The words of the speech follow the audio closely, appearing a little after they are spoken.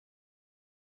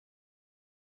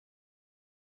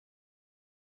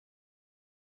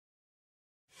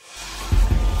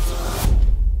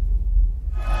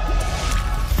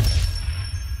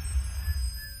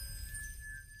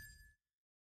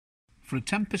For a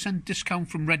 10% discount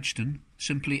from Regton,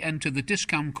 simply enter the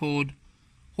discount code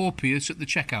HOPEUS at the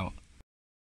checkout.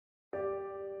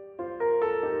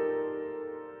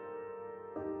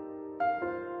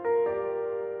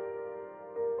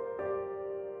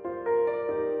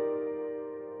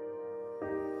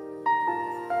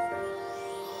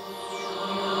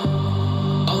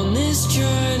 On this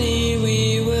journey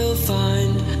we will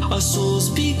find our souls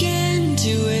begin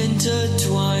to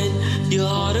intertwine. Your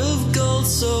heart of gold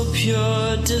so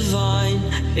pure, divine,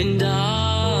 and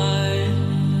I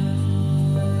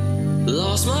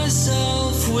lost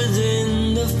myself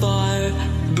within the fire,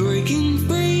 breaking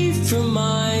free from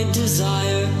my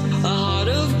desire. A heart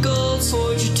of gold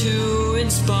forged to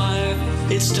inspire.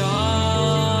 It's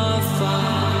Starfire.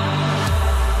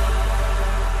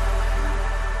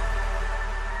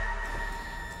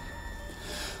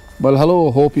 Well,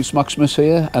 hello, HOPEUS Maximus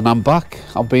here, and I'm back.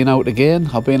 I've been out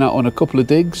again. I've been out on a couple of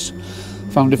digs,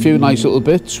 found a few nice little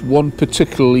bits. One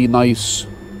particularly nice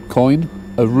coin,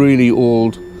 a really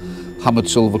old hammered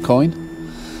silver coin.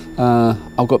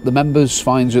 I've got the members'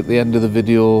 finds at the end of the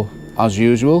video as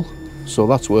usual, so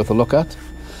that's worth a look at.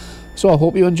 So I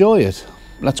hope you enjoy it.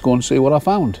 Let's go and see what I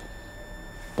found.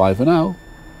 Bye for now.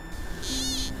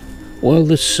 Well,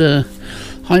 this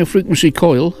higher frequency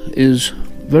coil is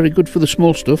very good for the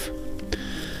small stuff.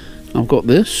 I've got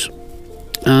this,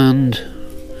 and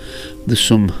there's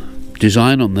some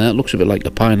design on there. It looks a bit like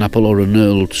a pineapple or a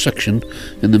knurled section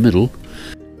in the middle.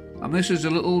 And this is a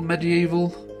little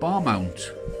medieval bar mount.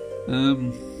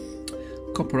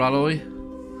 Copper alloy.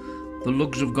 The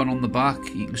lugs have gone on the back.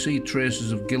 You can see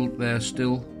traces of gilt there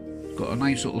still. Got a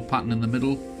nice little pattern in the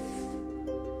middle.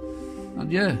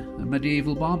 And yeah, a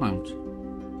medieval bar mount.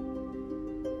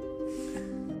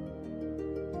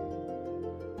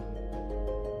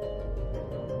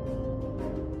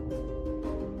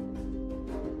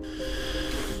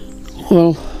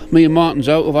 Well, me and Martin's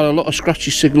out. I've had a lot of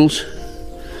scratchy signals,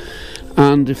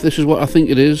 and if this is what I think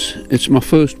it is, it's my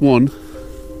first one.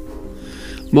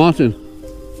 Martin.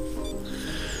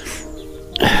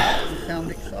 You sound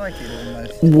excited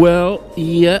almost. Well,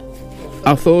 yeah.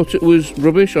 I thought it was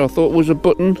rubbish. I thought it was a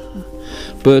button,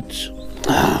 but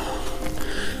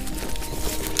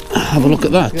have a look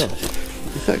at that.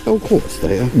 Is that gold quartz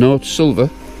there? No, it's silver,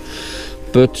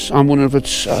 but I'm wondering if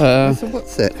it's So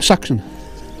what's it? Saxon.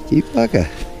 You bugger.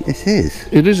 It is.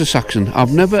 It is a Saxon.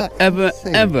 I've never, Saxon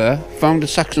Sceat. ever found a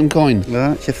Saxon coin. Well,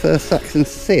 that's your first Saxon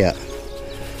Sceat.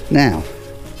 Now,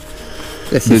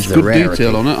 this There's is the good rarity.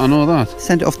 detail on it, I know that.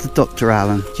 Send it off to Dr.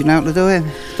 Allen. Do you know how to do it,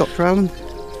 Dr. Allen?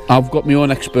 I've got my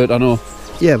own expert, I know.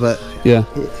 Yeah, but Yeah.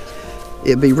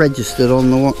 it'll be registered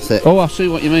on the what's it. Oh, I see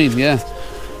what you mean, yeah.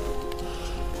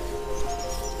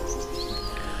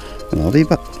 And I'll be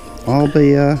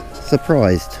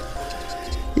surprised.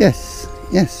 Yes,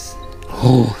 yes.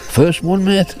 Oh, first one,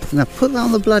 mate. Now put that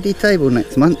on the bloody table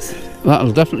next month.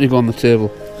 That'll definitely go on the table.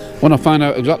 When I find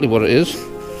out exactly what it is.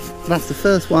 That's the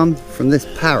first one from this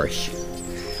parish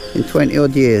in 20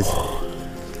 odd years.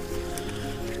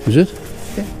 Is it?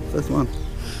 Yeah, first one.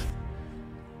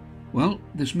 Well,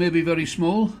 this may be very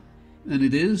small, and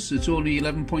it is. It's only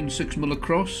 11.6mm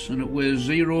across, and it weighs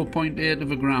 0.8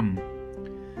 of a gram.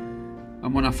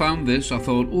 And when I found this, I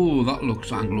thought, oh, that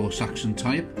looks Anglo-Saxon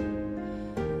type.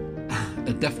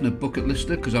 A definite bucket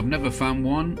lister, because I've never found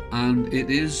one, and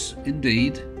it is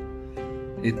indeed.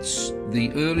 It's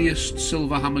the earliest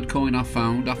silver hammered coin I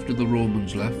found after the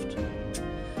Romans left.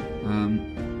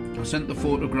 I sent the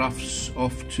photographs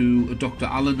off to Dr.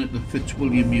 Allen at the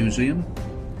Fitzwilliam Museum,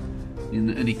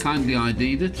 and he kindly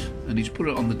ID'd it, and he's put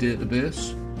it on the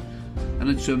database. And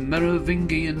it's a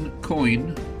Merovingian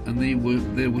coin, and they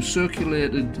were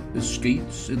circulated as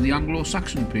skeets in the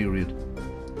Anglo-Saxon period.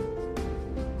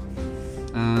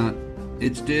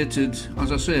 It's dated,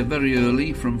 as I say, very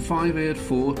early, from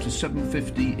 584 to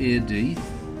 750 AD.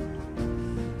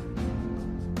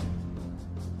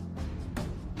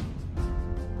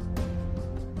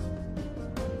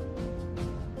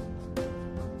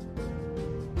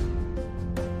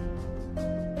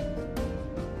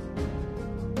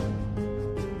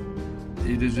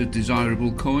 It is a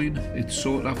desirable coin, it's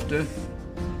sought after.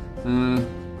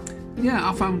 Yeah,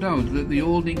 I found out that the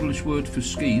Old English word for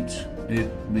skeet, it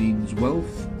means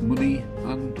wealth, money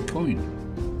and coin.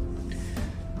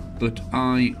 But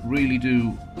I really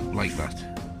do like that.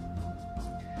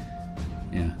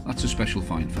 Yeah, that's a special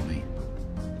find for me.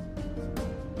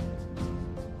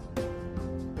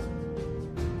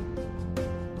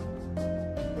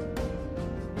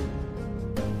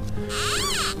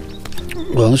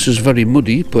 Well, this is very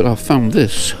muddy, but I found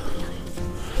this,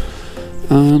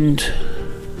 and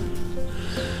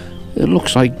It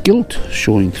looks like gilt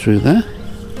showing through there.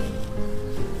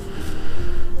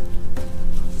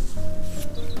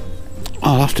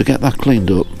 I'll have to get that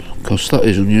cleaned up because that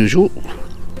is unusual.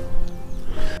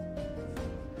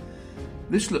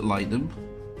 This little item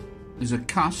is a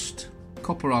cast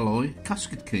copper alloy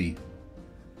casket key,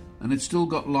 and it's still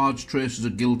got large traces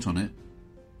of gilt on it.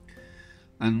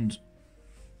 And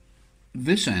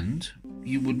this end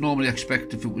you would normally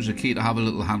expect if it was a key to have a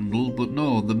little handle, but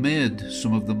no, they made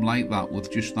some of them like that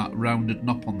with just that rounded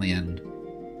knob on the end.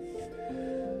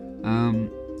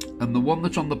 And the one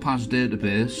that's on the PAS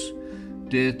database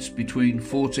dates between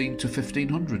 14 to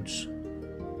 1500s.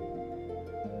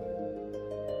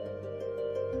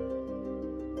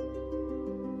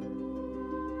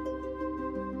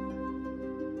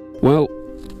 Well,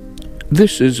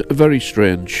 this is very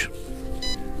strange.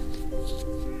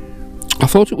 I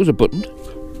thought it was a button.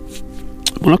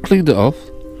 When I cleaned it off,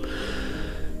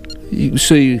 you can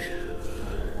see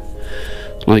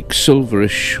like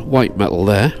silverish white metal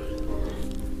there.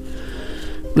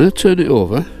 Then I turn it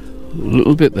over, a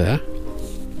little bit there.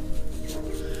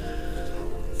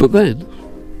 But then,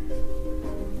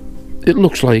 it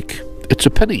looks like it's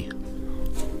a penny.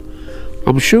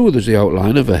 I'm sure there's the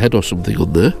outline of a head or something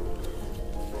on there.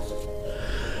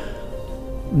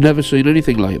 Never seen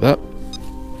anything like that.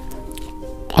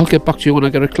 I'll get back to you when I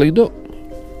get it cleaned up.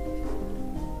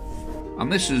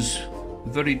 And this is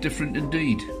very different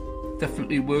indeed.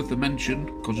 Definitely worth a mention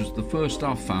because it's the first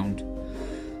I've found.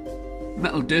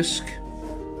 Metal disc,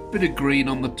 bit of green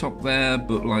on the top there,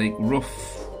 but like rough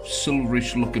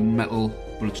silverish looking metal,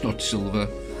 but it's not silver.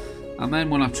 And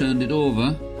then when I turned it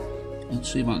over,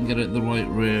 let's see if I can get it the right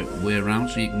way around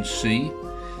so you can see.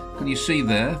 Can you see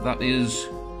there? That is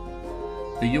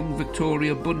a young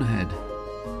Victoria bunhead.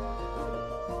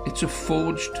 It's a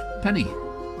forged penny.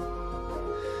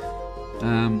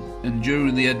 And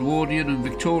during the Edwardian and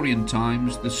Victorian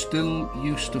times, they still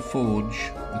used to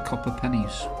forge the copper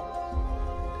pennies.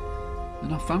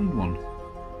 And I found one.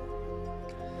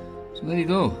 So there you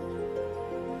go.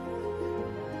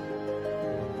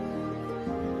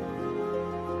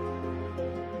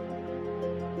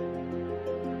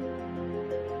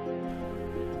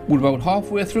 We're about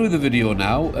halfway through the video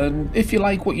now, and if you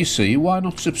like what you see, why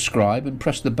not subscribe and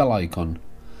press the bell icon?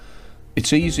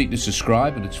 It's easy to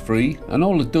subscribe and it's free, and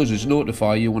all it does is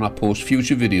notify you when I post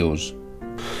future videos.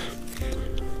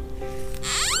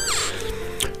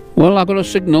 Well, I got a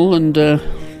signal, and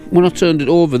when I turned it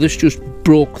over, this just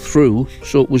broke through,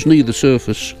 so it was near the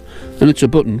surface, and it's a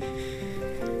button.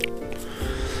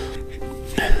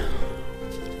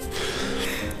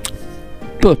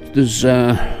 But there's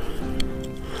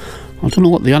I don't know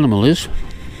what the animal is,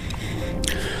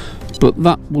 but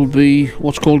that will be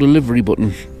what's called a livery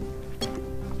button,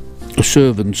 a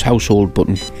servant's household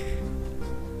button.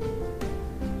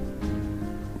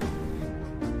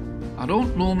 I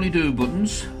don't normally do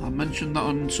buttons. I've mentioned that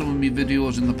on some of my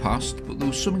videos in the past, but there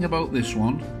was something about this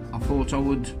one I thought I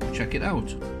would check it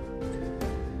out.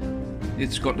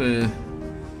 It's got a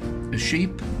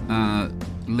sheep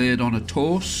laid on a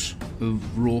torse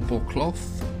of rope or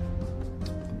cloth,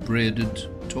 braided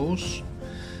torse,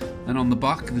 and on the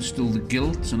back there's still the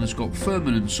gilt, and it's got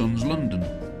Furman & Sons London.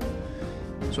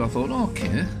 So I thought,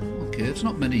 okay, it's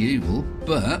not medieval,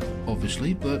 but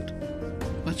obviously, but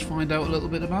let's find out a little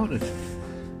bit about it.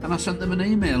 And I sent them an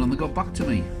email and they got back to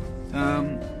me.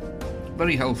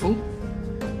 Very helpful.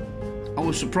 I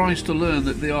was surprised to learn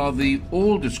that they are the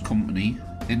oldest company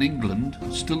in England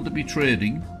still to be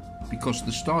trading, because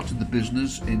they started the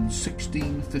business in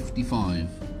 1655.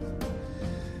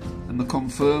 And they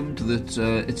confirmed that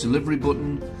it's a livery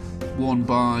button worn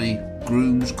by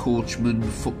grooms, coachmen,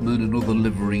 footmen and other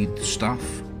liveried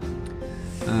staff.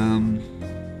 And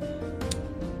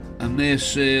they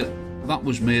say that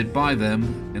was made by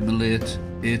them in the late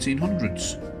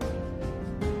 1800s.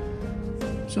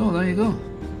 So there you go.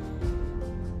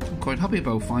 I'm quite happy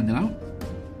about finding out.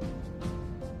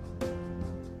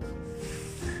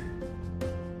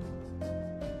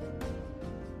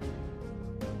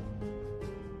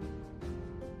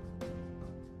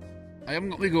 I haven't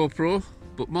got my GoPro,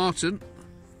 but Martin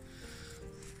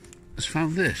has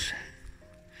found this.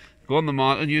 Go on then,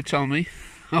 Martin, you tell me.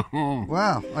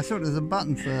 Wow, I thought it was a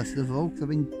button first of all, because I've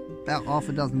been about half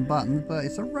a dozen buttons, but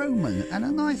it's a Roman, and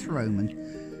a nice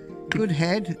Roman. Good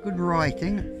head, good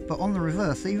writing, but on the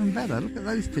reverse even better. Look at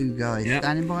those two guys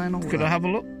standing by and all. Could I have a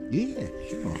look? Yeah,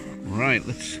 sure. Right,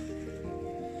 let's...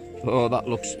 Oh, that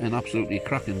looks an absolutely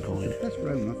cracking coin. That's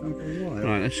Roman, I found for a while.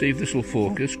 Right, let's see if this will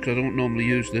focus, because I don't normally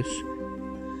use this.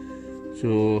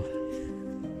 So...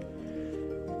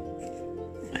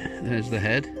 there's the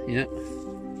head, yeah.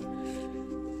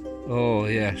 Oh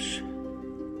yes,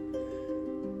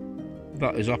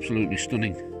 that is absolutely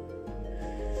stunning.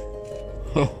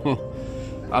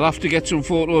 I'll have to get some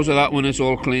photos of that when it's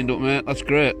all cleaned up, mate. That's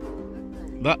great.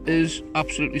 That is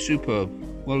absolutely superb.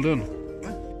 Well done.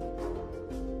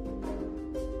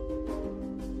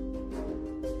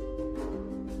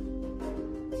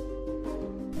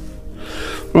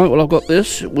 Right, well, I've got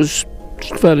this. It was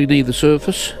fairly near the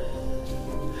surface.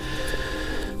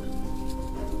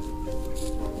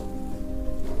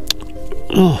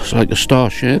 Oh, it's like a star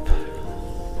shape.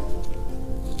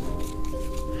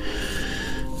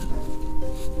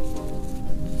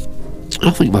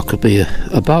 I think that could be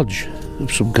a badge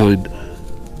of some kind.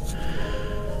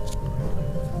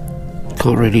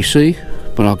 Can't really see,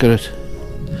 but I'll get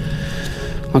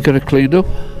it cleaned up.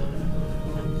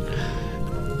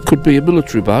 Could be a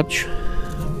military badge,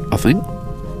 I think,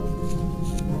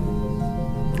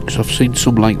 because I've seen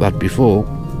some like that before.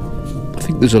 I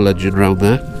think there's a legend around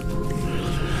there.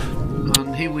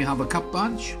 And here we have a cap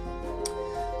badge,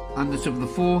 and it's of the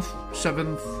 4th,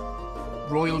 7th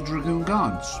Royal Dragoon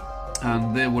Guards,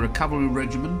 and they were a cavalry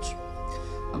regiment,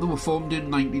 and they were formed in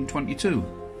 1922.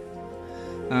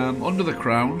 Under the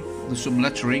crown there's some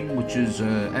lettering which is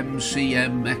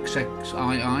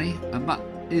MCMXXII, and that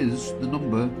is the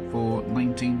number for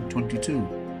 1922.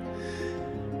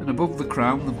 And above the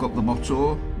crown they've got the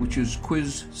motto, which is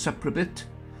Quis Separabit,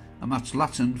 and that's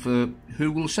Latin for who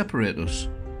will separate us.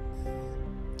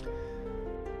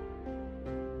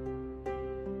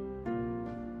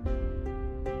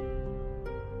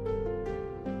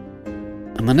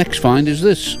 And the next find is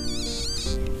this.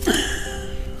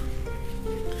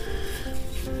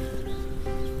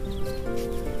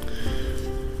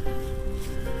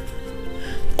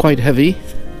 Quite heavy,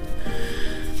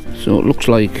 so it looks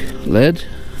like lead.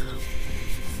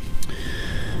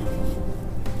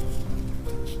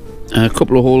 A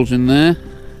couple of holes in there.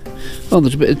 Oh,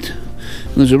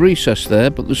 there's a recess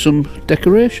there, but there's some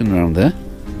decoration around there.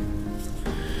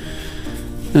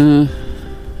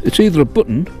 It's either a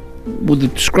button with a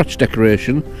scratch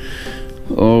decoration,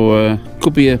 or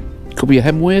could be a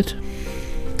hem weight.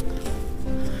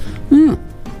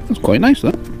 That's quite nice,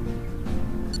 that.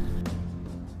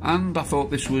 And I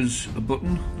thought this was a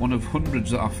button, one of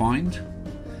hundreds that I find,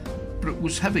 but it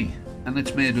was heavy, and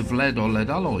it's made of lead or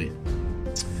lead alloy.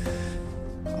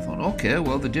 I thought, okay,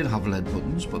 well, they did have lead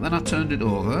buttons, but then I turned it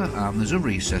over and there's a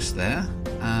recess there,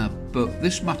 but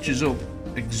this matches up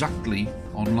exactly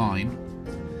online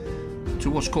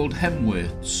to what's called hem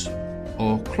weights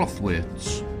or cloth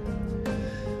weights.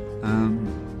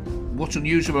 What's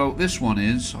unusual about this one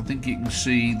is, I think you can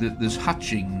see that there's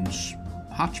hatch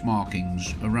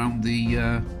markings around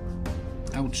the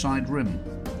outside rim,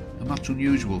 and that's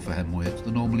unusual for hem weights.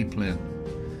 They're normally plain,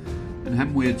 and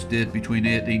hem weights date between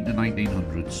 18 to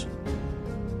 1900s.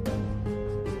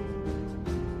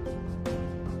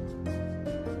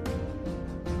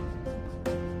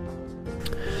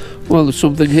 Well, there's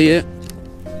something here.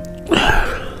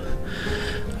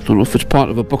 I don't know if it's part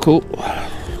of a buckle.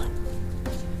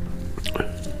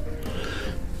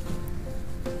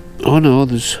 Oh no,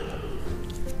 there's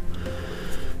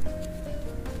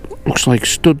looks like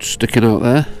studs sticking out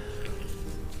there.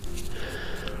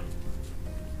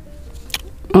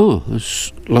 Oh,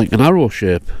 it's like an arrow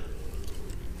shape.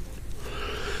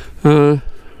 Copper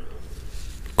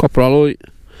alloy.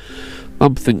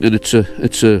 I'm thinking it's a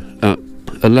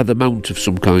leather mount of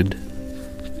some kind.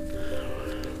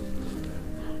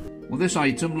 Well, this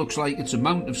item looks like it's a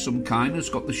mount of some kind. It's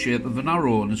got the shape of an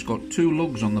arrow and it's got 2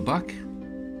 lugs on the back.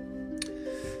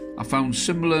 I found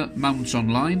similar mounts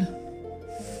online,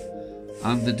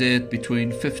 and the date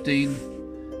between 15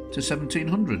 to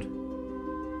 1700.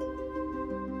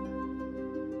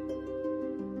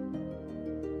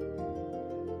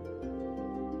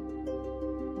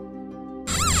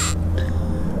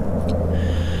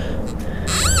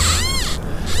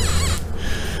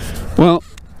 Well,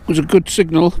 it was a good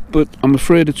signal, but I'm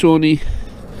afraid it's only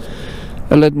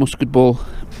a lead musket ball.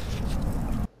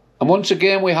 And once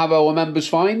again we have our members'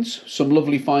 finds, some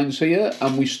lovely finds here,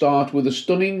 and we start with a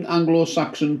stunning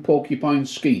Anglo-Saxon porcupine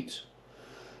skeet.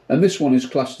 And this one is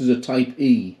classed as a type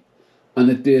E, and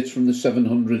it dates from the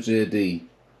 700s AD.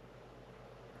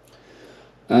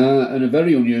 And a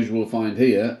very unusual find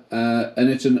here,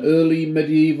 and it's an early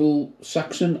medieval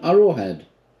Saxon arrowhead.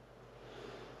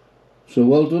 So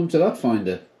well done to that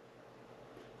finder.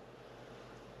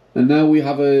 And now we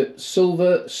have a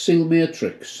silver seal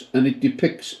matrix, and it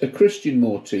depicts a Christian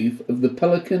motif of the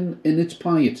pelican in its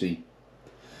piety.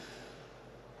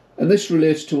 And this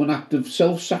relates to an act of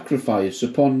self-sacrifice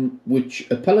upon which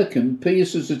a pelican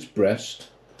pierces its breast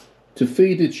to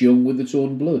feed its young with its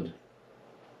own blood.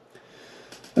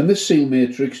 And this seal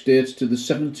matrix dates to the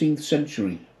 17th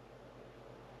century.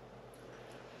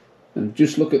 And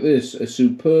just look at this, a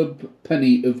superb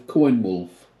penny of Coinwolf.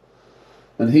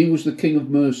 And he was the king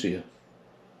of Mercia.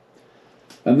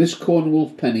 And this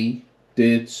Coinwolf penny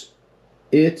dates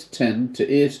 810 to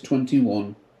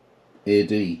 821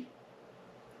 AD.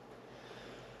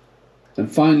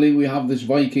 And finally we have this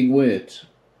Viking weight.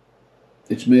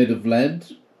 It's made of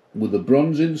lead with a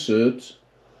bronze insert,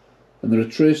 and there are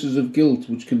traces of gilt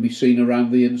which can be seen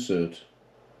around the insert.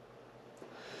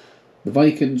 The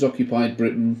Vikings occupied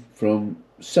Britain from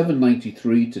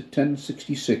 793 to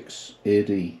 1066 AD.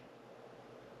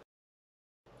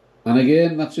 And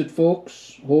again, that's it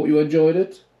folks. Hope you enjoyed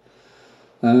it.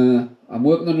 I'm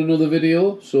working on another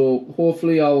video, so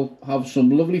hopefully I'll have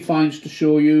some lovely finds to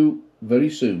show you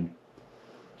very soon.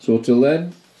 So till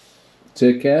then,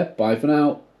 take care, bye for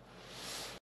now.